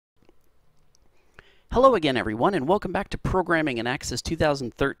Hello again, everyone, and welcome back to Programming in Access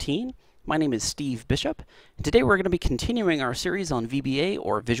 2013. My name is Steve Bishop, and today we're going to be continuing our series on VBA,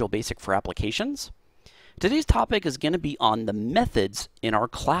 or Visual Basic for Applications. Today's topic is going to be on the methods in our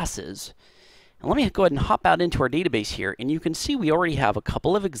classes. And let me go ahead and hop out into our database here, and you can see we already have a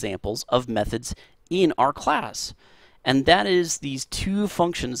couple of examples of methods in our class. And that is these two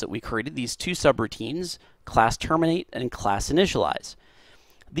functions that we created, these two subroutines, class terminate and class initialize.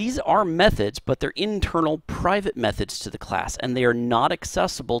 These are methods, but they're internal private methods to the class, and they are not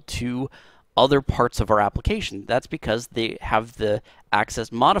accessible to other parts of our application. That's because they have the access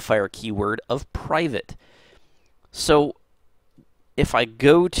modifier keyword of private. So if I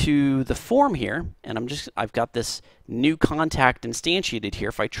go to the form here, and I've got this new contact instantiated here.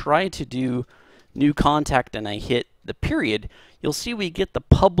 If I try to do new contact and I hit the period, you'll see we get the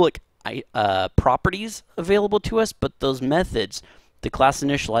public properties available to us, but those methods, the class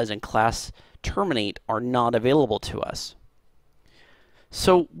initialize and class terminate, are not available to us.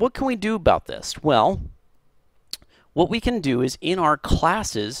 So what can we do about this? Well, what we can do is in our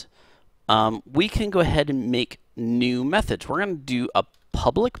classes, we can go ahead and make new methods. We're going to do a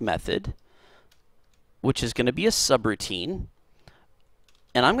public method, which is going to be a subroutine,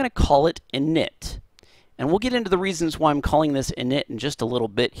 and I'm going to call it init. And we'll get into the reasons why I'm calling this init in just a little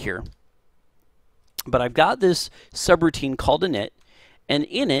bit here. But I've got this subroutine called init. And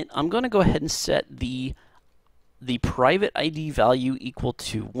in it, I'm going to go ahead and set the private ID value equal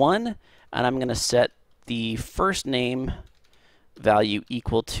to 1, and I'm going to set the first name value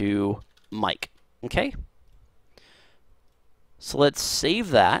equal to Mike. Okay? So let's save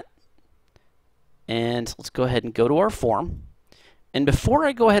that, and let's go ahead and go to our form. And before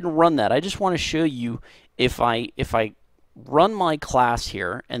I go ahead and run that, I just want to show you if I run my class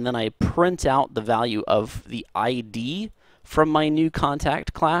here, and then I print out the value of the ID from my new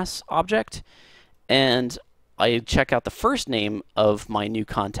contact class object, and I check out the first name of my new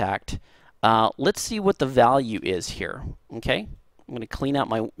contact, let's see what the value is here. Okay, I'm going to clean out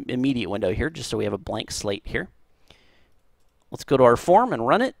my immediate window here just so we have a blank slate here. Let's go to our form and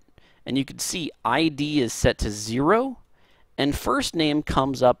run it, and you can see ID is set to 0 and first name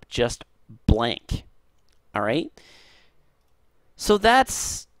comes up just blank. All right, so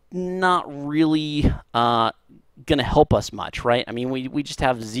that's not really going to help us much, right? I mean, we just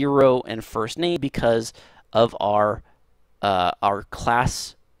have 0 and first name because of our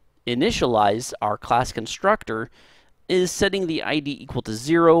class initialize. Our class constructor is setting the ID equal to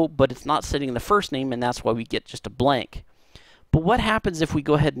 0, but it's not setting the first name, and that's why we get just a blank. But what happens if we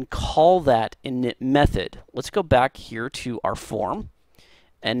go ahead and call that init method? Let's go back here to our form,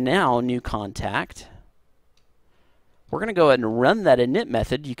 and now new contact. We're going to go ahead and run that init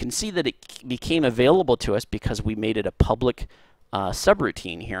method. You can see that it became available to us because we made it a public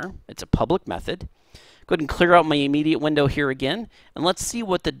subroutine here. It's a public method. Go ahead and clear out my immediate window here again, and let's see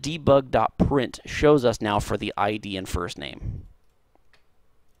what the debug.print shows us now for the ID and first name.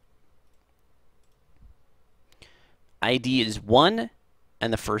 ID is 1,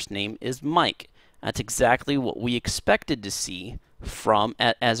 and the first name is Mike. That's exactly what we expected to see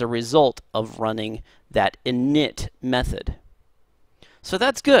as a result of running that init method. So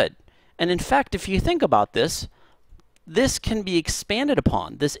that's good. And in fact, if you think about this, this can be expanded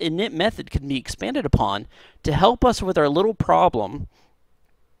upon. This init method can be expanded upon to help us with our little problem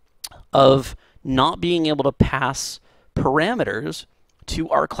of not being able to pass parameters to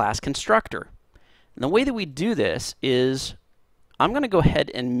our class constructor. And the way that we do this is I'm going to go ahead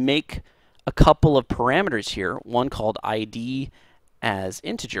and make a couple of parameters here, one called ID as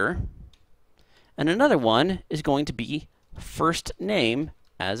integer, and another one is going to be first name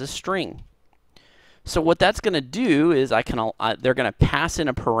as a string. So what that's going to do is they're going to pass in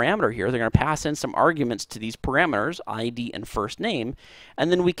a parameter here. They're going to pass in some arguments to these parameters, ID and first name,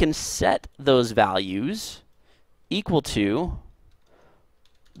 and then we can set those values equal to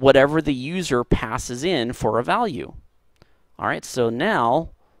whatever the user passes in for a value. All right, so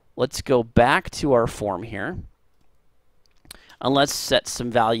now let's go back to our form here. And let's set some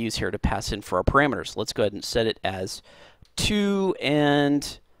values here to pass in for our parameters. Let's go ahead and set it as 2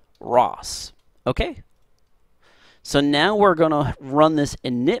 and Ross. Okay? So now we're going to run this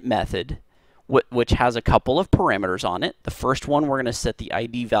init method, which has a couple of parameters on it. The first one, we're going to set the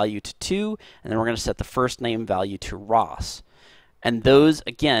ID value to 2, and then we're going to set the first name value to Ross. And those,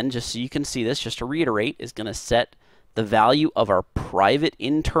 again, just so you can see this, just to reiterate, is going to set the value of our private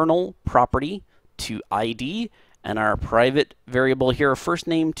internal property to ID, and our private variable here, first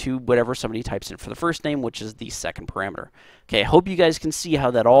name, to whatever somebody types in for the first name, which is the second parameter. Okay, I hope you guys can see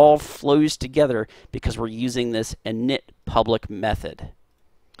how that all flows together because we're using this init public method.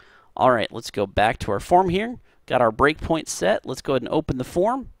 All right, let's go back to our form here. Got our breakpoint set. Let's go ahead and open the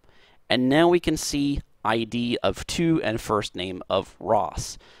form. And now we can see ID of 2 and first name of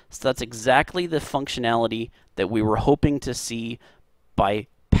Ross. So that's exactly the functionality that we were hoping to see by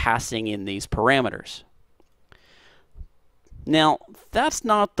passing in these parameters. Now, that's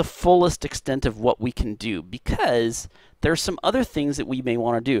not the fullest extent of what we can do, because there's some other things that we may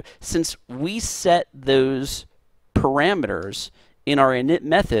want to do. Since we set those parameters in our init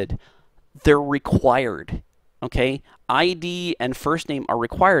method, they're required. Okay, ID and first name are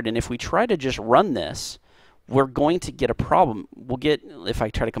required, and if we try to just run this, we're going to get a problem. We'll get, if I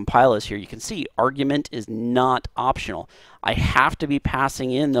try to compile this here, you can see argument is not optional. I have to be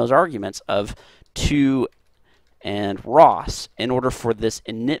passing in those arguments of 2 and Ross in order for this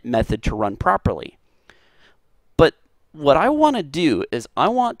init method to run properly. But what I want to do is I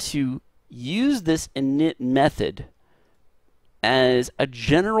want to use this init method as a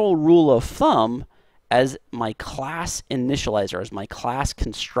general rule of thumb as my class initializer, as my class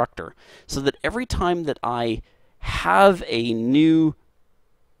constructor, so that every time that I have a new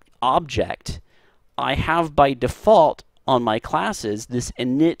object, I have by default on my classes this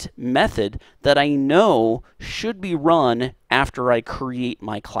init method that I know should be run after I create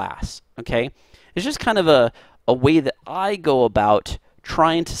my class. Okay? It's just kind of a way that I go about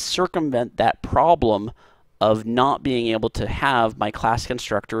trying to circumvent that problem of not being able to have my class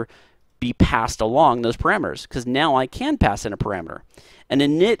constructor be passed along those parameters, because now I can pass in a parameter. And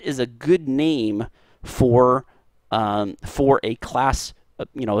init is a good name for a class,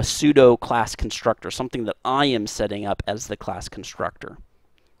 a pseudo class constructor, something that I am setting up as the class constructor.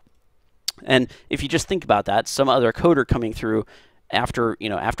 And if you just think about that, some other coder coming through after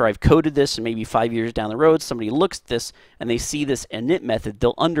I've coded this, and maybe 5 years down the road, somebody looks at this and they see this init method,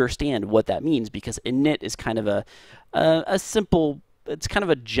 they'll understand what that means, because init is kind of a simple, it's kind of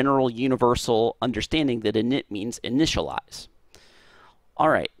a general universal understanding that init means initialize. All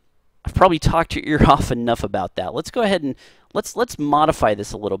right, I've probably talked your ear off enough about that. Let's go ahead and let's modify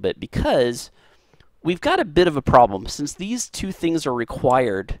this a little bit, because we've got a bit of a problem. Since these two things are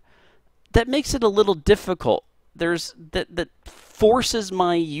required, that makes it a little difficult. That forces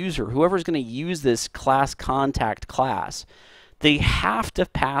my user, whoever's going to use this class contact class, they have to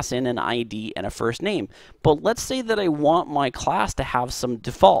pass in an ID and a first name. But let's say that I want my class to have some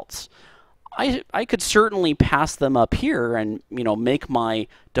defaults. I could certainly pass them up here and make my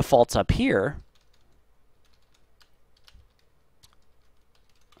defaults up here.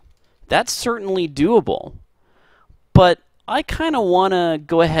 That's certainly doable. But I kind of want to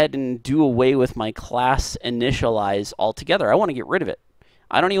go ahead and do away with my class initialize altogether. I want to get rid of it.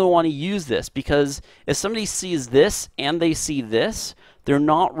 I don't even want to use this, because if somebody sees this and they see this, they're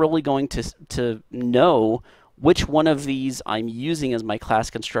not really going to know which one of these I'm using as my class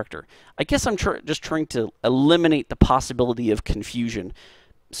constructor. I guess I'm just trying to eliminate the possibility of confusion.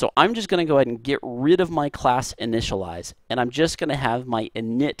 So I'm just going to go ahead and get rid of my class initialize, and I'm just going to have my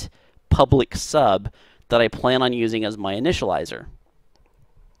init public sub that I plan on using as my initializer.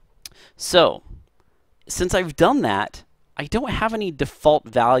 So since I've done that, I don't have any default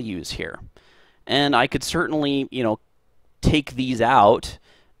values here, and I could certainly take these out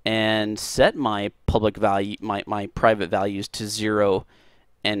and set my public value, my private values to 0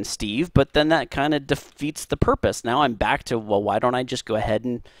 and Steve, but then that kind of defeats the purpose. Now I'm back to, well, why don't I just go ahead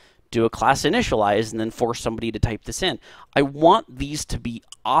and do a class initialize and then force somebody to type this in? I want these to be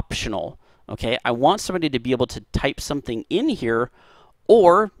optional. Okay, I want somebody to be able to type something in here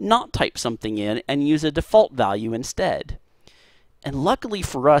or not type something in and use a default value instead. And luckily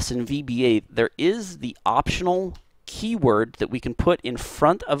for us in VBA, there is the optional keyword that we can put in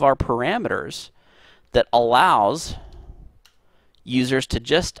front of our parameters that allows users to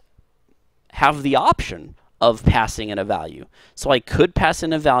just have the option of passing in a value. So I could pass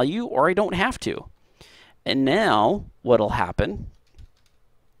in a value, or I don't have to. And now what'll happen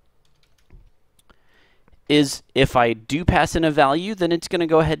is if I do pass in a value, then it's going to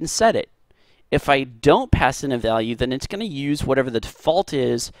go ahead and set it. If I don't pass in a value, then it's going to use whatever the default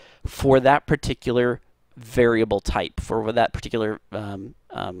is for that particular variable type, for that particular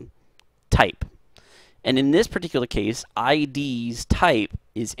type. And in this particular case, ID's type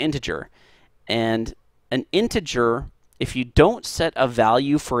is integer. And an integer, if you don't set a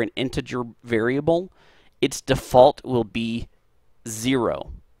value for an integer variable, its default will be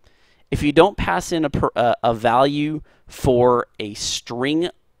 0. If you don't pass in a value for a string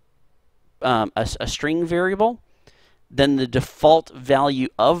variable, then the default value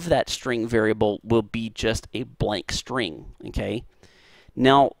of that string variable will be just a blank string. Okay.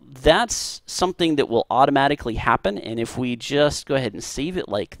 Now, that's something that will automatically happen, and if we just go ahead and save it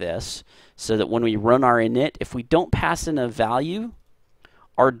like this, so that when we run our init, if we don't pass in a value,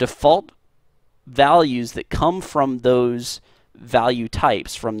 our default values that come from those value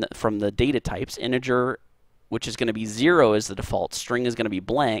types, from the data types, integer, which is going to be 0 as the default, string is going to be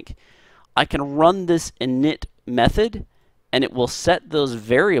blank, I can run this init method, and it will set those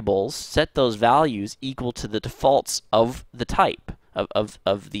variables, set those values equal to the defaults of the type, of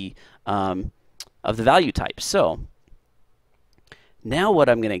the value type. So now what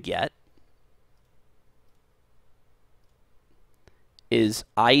I'm going to get is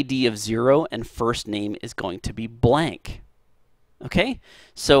ID of 0 and first name is going to be blank. Okay,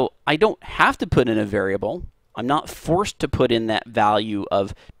 so I don't have to put in a variable. I'm not forced to put in that value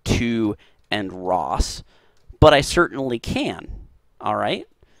of 2 and Ross, but I certainly can. All right,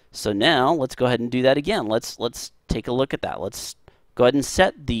 so now let's go ahead and do that again. Let's take a look at that. Let's go ahead and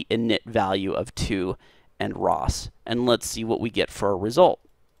set the init value of 2 and Ross, and let's see what we get for a result.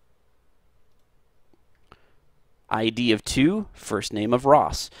 ID of 2, first name of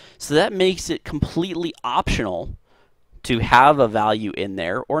Ross. So that makes it completely optional to have a value in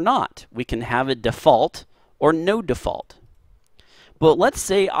there or not. We can have a default or no default. But let's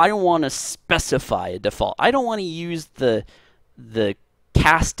say I don't want to specify a default. I don't want to use the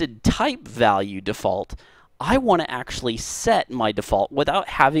casted type value default. I want to actually set my default without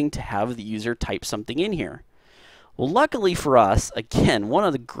having to have the user type something in here. Well, luckily for us, again, one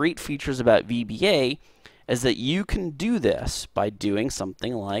of the great features about VBA is that you can do this by doing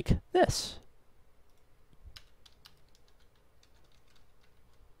something like this.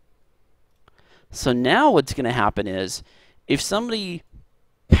 So now what's going to happen is, if somebody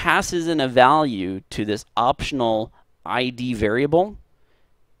passes in a value to this optional ID variable,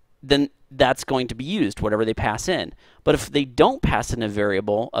 then that's going to be used, whatever they pass in. But if they don't pass in a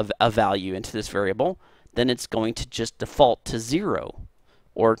variable, of a value into this variable, then it's going to just default to 0.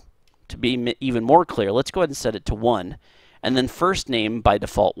 Or to be even more clear, let's go ahead and set it to 1. And then first name by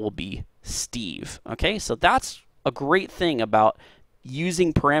default will be Steve. Okay, so that's a great thing about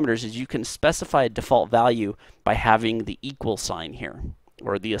using parameters, is you can specify a default value by having the equal sign here,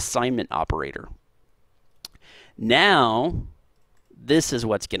 or the assignment operator. Now, this is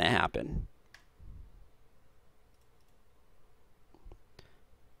what's going to happen.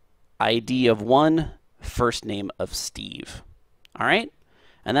 ID of 1, first name of Steve. All right?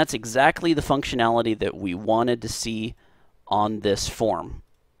 And that's exactly the functionality that we wanted to see on this form.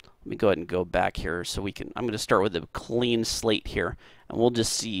 Let me go ahead and go back here so we can, I'm going to start with a clean slate here, and we'll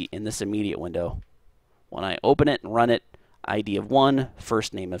just see in this immediate window. When I open it and run it, ID of 1,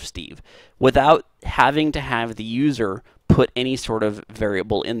 first name of Steve, without having to have the user put any sort of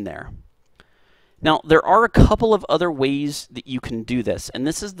variable in there. Now, there are a couple of other ways that you can do this, and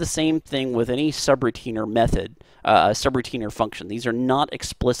this is the same thing with any subroutiner method, subroutiner function. These are not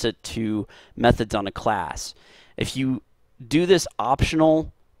explicit to methods on a class. If you do this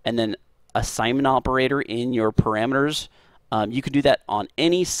optional and then assignment operator in your parameters, you can do that on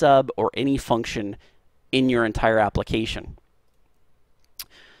any sub or any function in your entire application.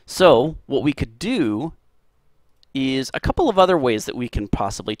 So what we could do is a couple of other ways that we can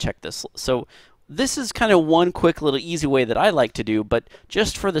possibly check this. So this is kind of one quick little easy way that I like to do, but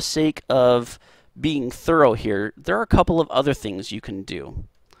just for the sake of being thorough here, there are a couple of other things you can do.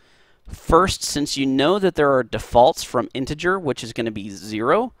 First, since you know that there are defaults from integer, which is going to be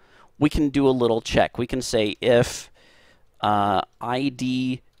 0, we can do a little check. We can say if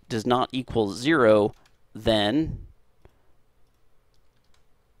ID does not equal 0, then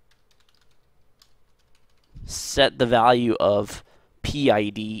set the value of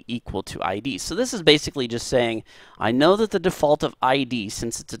PID equal to ID. So this is basically just saying, I know that the default of ID,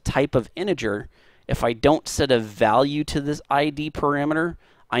 since it's a type of integer, if I don't set a value to this ID parameter,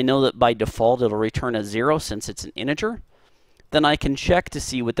 I know that by default it'll return a 0 since it's an integer. Then I can check to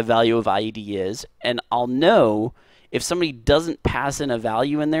see what the value of ID is, and I'll know if somebody doesn't pass in a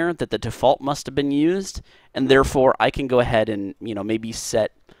value in there that the default must have been used, and therefore I can go ahead and maybe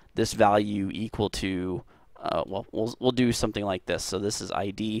set this value equal to well, we'll do something like this. So this is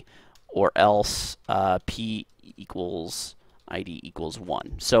ID, or else P equals ID equals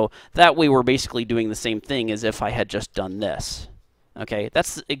 1. So that way we're basically doing the same thing as if I had just done this. Okay,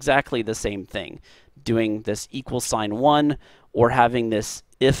 that's exactly the same thing. Doing this equal sign 1, or having this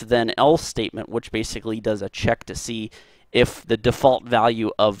if then else statement, which basically does a check to see if the default value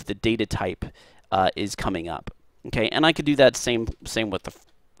of the data type is coming up. Okay, and I could do that same with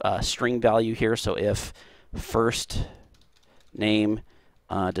the string value here. So if first name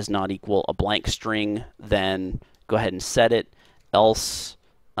does not equal a blank string, then go ahead and set it. else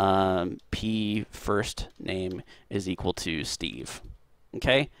P first name is equal to Steve.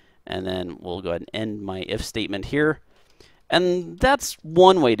 Okay, and then we'll go ahead and end my if statement here. And that's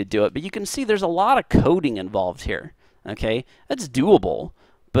one way to do it, but you can see there's a lot of coding involved here. Okay, that's doable,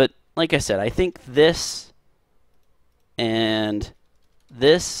 but like I said, I think this and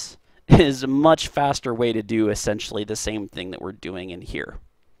this is a much faster way to do essentially the same thing that we're doing in here.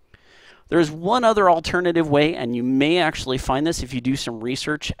 There's one other alternative way, and you may actually find this if you do some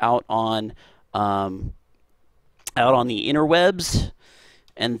research out on the interwebs,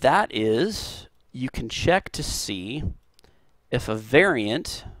 and that is you can check to see if a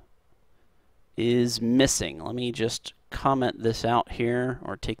variant is missing. Let me just comment this out here,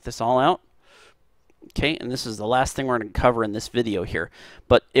 or take this all out. Okay, and this is the last thing we're going to cover in this video here.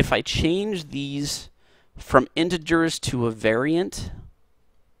 But if I change these from integers to a variant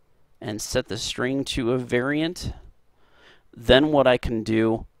and set the string to a variant, then what I can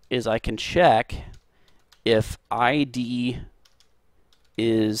do is I can check if ID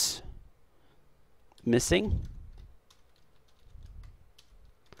is missing.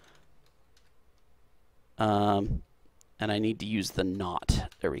 And I need to use the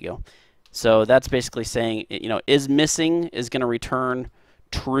not. There we go. So that's basically saying, you know, is missing is going to return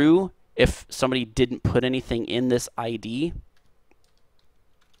true if somebody didn't put anything in this ID.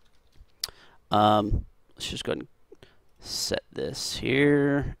 Let's just go ahead and set this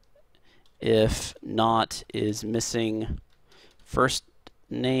here. If not is missing first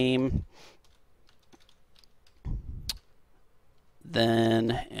name,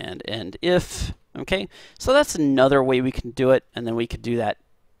 then and end if. Okay, so that's another way we can do it, and then we could do that,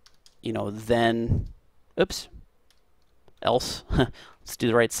 you know, then, oops, else. Let's do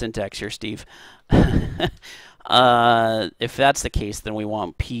the right syntax here, Steve. If that's the case, then we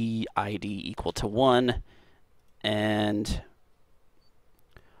want PID equal to 1, and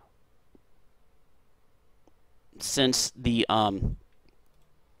since the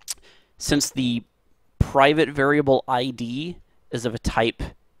private variable ID is of a type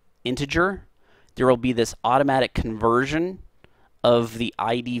integer, there will be this automatic conversion of the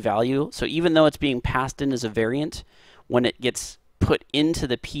ID value. So even though it's being passed in as a variant, when it gets put into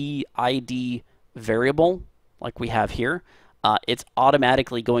the PID variable, like we have here, it's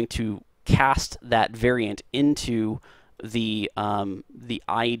automatically going to cast that variant into the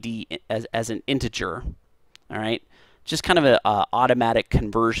ID as an integer. All right, just kind of an automatic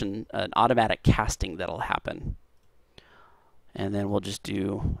conversion, an automatic casting that'll happen. And then we'll just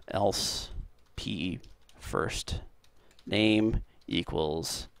do else P first name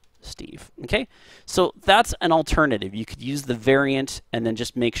equals Steve. Okay, so that's an alternative. You could use the variant and then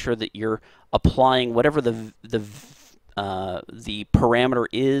just make sure that you're applying whatever the parameter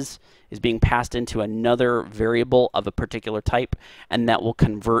is being passed into another variable of a particular type, and that will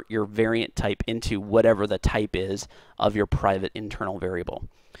convert your variant type into whatever the type is of your private internal variable.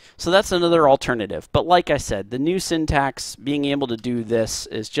 So that's another alternative. But like I said, the new syntax, being able to do this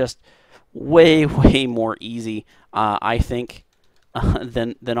is just way, way more easy, I think,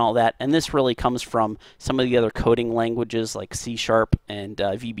 than all that. And this really comes from some of the other coding languages like C# and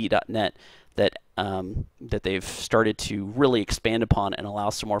VB.NET that they've started to really expand upon and allow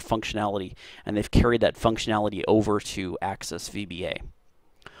some more functionality, and they've carried that functionality over to Access VBA.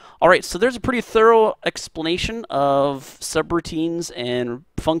 All right, so there's a pretty thorough explanation of subroutines and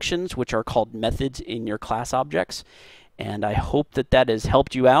functions, which are called methods in your class objects, and I hope that that has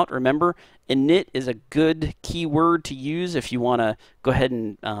helped you out. Remember, init is a good keyword to use if you want to go ahead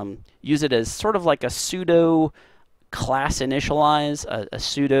and use it as sort of like a pseudo class initialize, a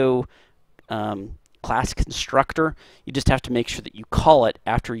pseudo class constructor. You just have to make sure that you call it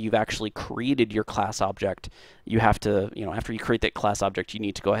after you've actually created your class object. You have to, you know, after you create that class object, you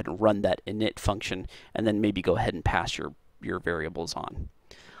need to go ahead and run that init function, and then maybe go ahead and pass your variables on.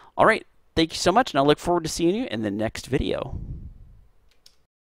 All right, thank you so much, and I look forward to seeing you in the next video.